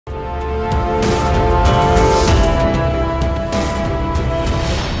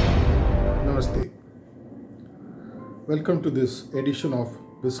Welcome to this edition of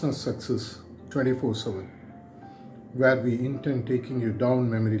Business Success 24/7, where we intend taking you down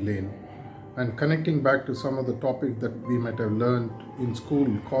memory lane and connecting back to some of the topics that we might have learned in school,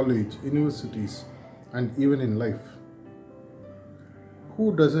 college, universities, and even in life.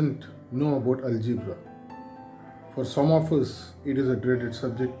 Who doesn't know about algebra? For some of us, it is a dreaded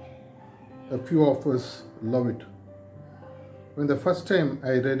subject. A few of us love it. When the first time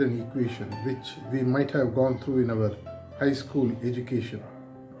I read an equation, which we might have gone through in our high school education,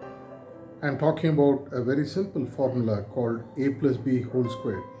 I'm talking about a very simple formula called a plus b whole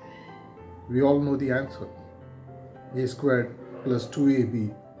squared. We all know the answer. A squared plus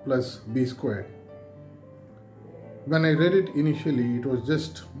 2ab plus b squared. When I read it initially, it was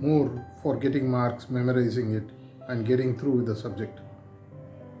just more for getting marks, memorizing it, and getting through with the subject.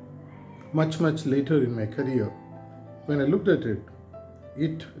 Much later in my career, when I looked at it,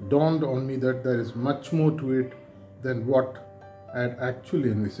 it dawned on me that there is much more to it than what I had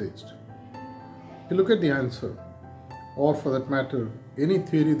actually envisaged. You look at the answer, or for that matter, any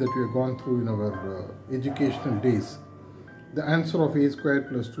theory that we have gone through in our educational days, the answer of a squared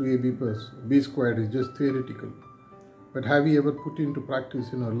plus 2ab plus b squared is just theoretical. But have we ever put into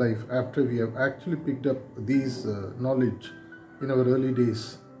practice in our life after we have actually picked up these knowledge in our early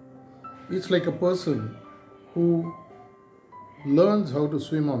days? It's like a person who learns how to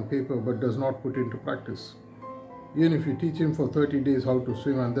swim on paper but does not put into practice. Even if you teach him for 30 days how to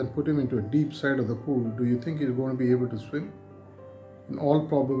swim and then put him into a deep side of the pool, do you think he's going to be able to swim? In all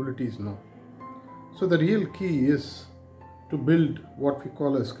probabilities, no. So the real key is to build what we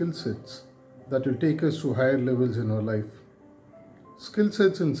call as skill sets that will take us to higher levels in our life. Skill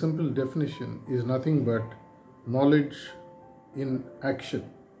sets in simple definition is nothing but knowledge in action.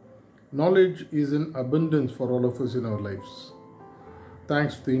 Knowledge is in abundance for all of us in our lives.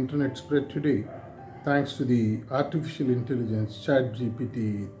 Thanks to the internet spread today, thanks to the artificial intelligence,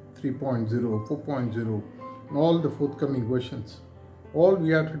 ChatGPT 3.0, 4.0, and all the forthcoming versions, all we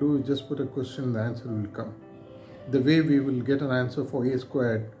have to do is just put a question and the answer will come. The way we will get an answer for a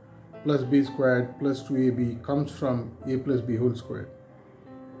squared plus b squared plus 2ab comes from a plus b whole squared.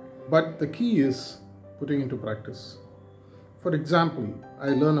 But the key is putting into practice. For example, I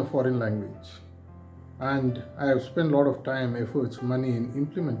learn a foreign language and I have spent a lot of time, efforts, money in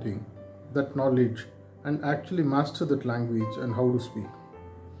implementing that knowledge and actually master that language and how to speak.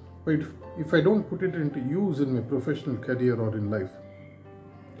 But if I don't put it into use in my professional career or in life,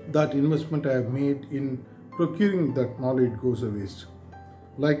 that investment I have made in procuring that knowledge goes a waste.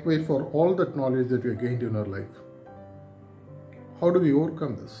 Likewise for all that knowledge that we have gained in our life. How do we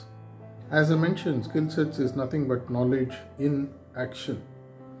overcome this? As I mentioned, skill sets is nothing but knowledge in action.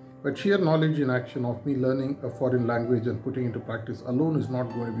 But sheer knowledge in action of me learning a foreign language and putting into practice alone is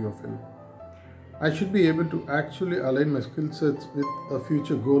not going to be of help. I should be able to actually align my skill sets with a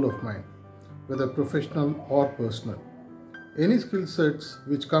future goal of mine, whether professional or personal. Any skill sets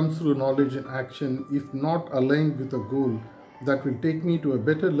which comes through knowledge in action, if not aligned with a goal that will take me to a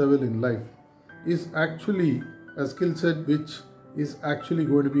better level in life, is actually a skill set which is actually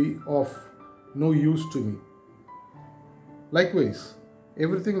going to be of no use to me. Likewise,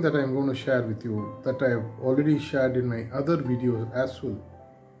 everything that I am going to share with you, that I have already shared in my other videos as well,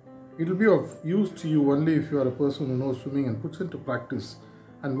 it will be of use to you only if you are a person who knows swimming and puts into practice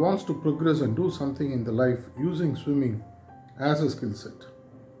and wants to progress and do something in the life using swimming as a skill set.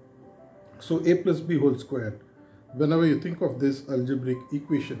 So a plus b whole squared, whenever you think of this algebraic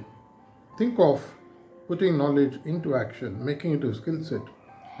equation, think of putting knowledge into action, making it a skill set,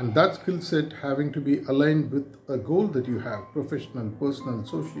 and that skill set having to be aligned with a goal that you have, professional, personal,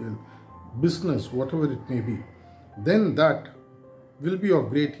 social, business, whatever it may be, then that will be of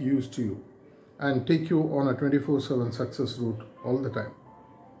great use to you and take you on a 24/7 success route all the time.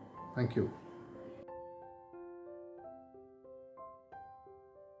 Thank you.